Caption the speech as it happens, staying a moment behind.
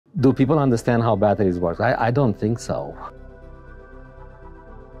Do people understand how batteries work? I don't think so.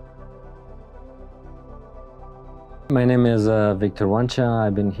 My name is Victor Wancha.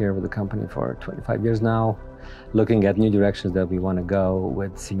 I've been here with the company for 25 years now, looking at new directions that we want to go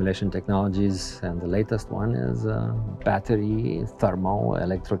with simulation technologies. And the latest one is battery, thermo,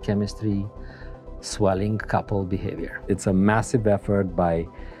 electrochemistry, swelling coupled behavior. It's a massive effort by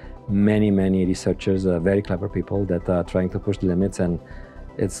many researchers, very clever people that are trying to push the limits, and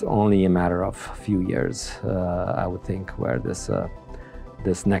it's only a matter of a few years, I would think, where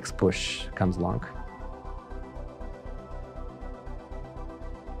this next push comes along.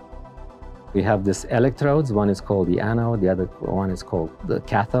 We have these electrodes. One is called the anode, the other one is called the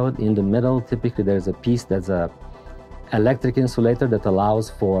cathode. In the middle, typically there's a piece that's a electric insulator that allows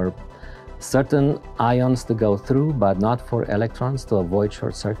for certain ions to go through, but not for electrons, to avoid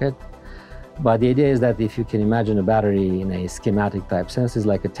short circuit. But the idea is that if you can imagine a battery in a schematic type sense, it's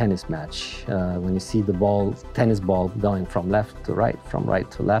like a tennis match. When you see the tennis ball going from left to right, from right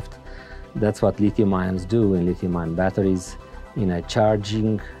to left, that's what lithium ions do in lithium-ion batteries in a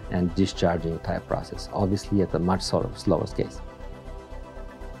charging and discharging type process, obviously at a much slower case.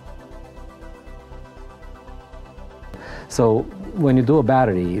 So when you do a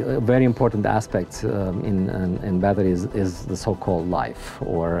battery, a very important aspect in batteries is the so-called life,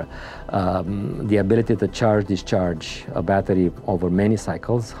 or the ability to charge, discharge a battery over many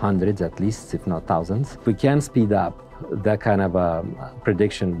cycles, hundreds at least, if not thousands. If we can speed up that kind of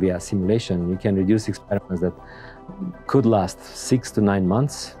prediction via simulation, you can reduce experiments that could last 6 to 9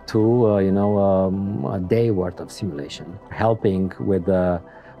 months to a day worth of simulation, helping with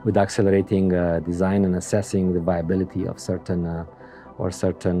accelerating design and assessing the viability of certain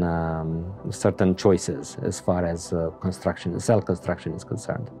choices as far as cell construction is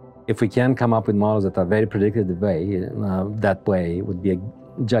concerned. If we can come up with models that are very predictive that way it would be a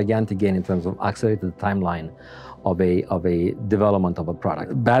gigantic gain in terms of accelerated timeline of a development of a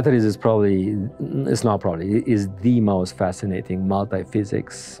product. Batteries is the most fascinating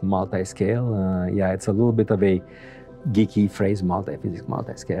multi-physics, multi-scale. Yeah, it's a little bit of a geeky phrase, multi-physics,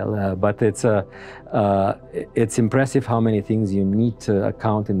 multi-scale, but it's impressive how many things you need to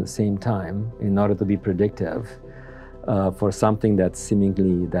account in the same time in order to be predictive for something that's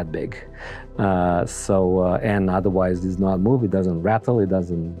seemingly that big. And otherwise does not move, it doesn't rattle, it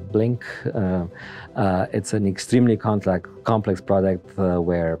doesn't blink. It's an extremely complex product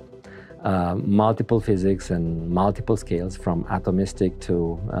where multiple physics and multiple scales, from atomistic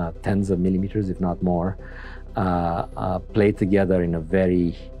to tens of millimeters, if not more, play together in a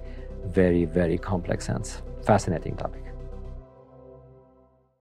very complex sense. Fascinating topic.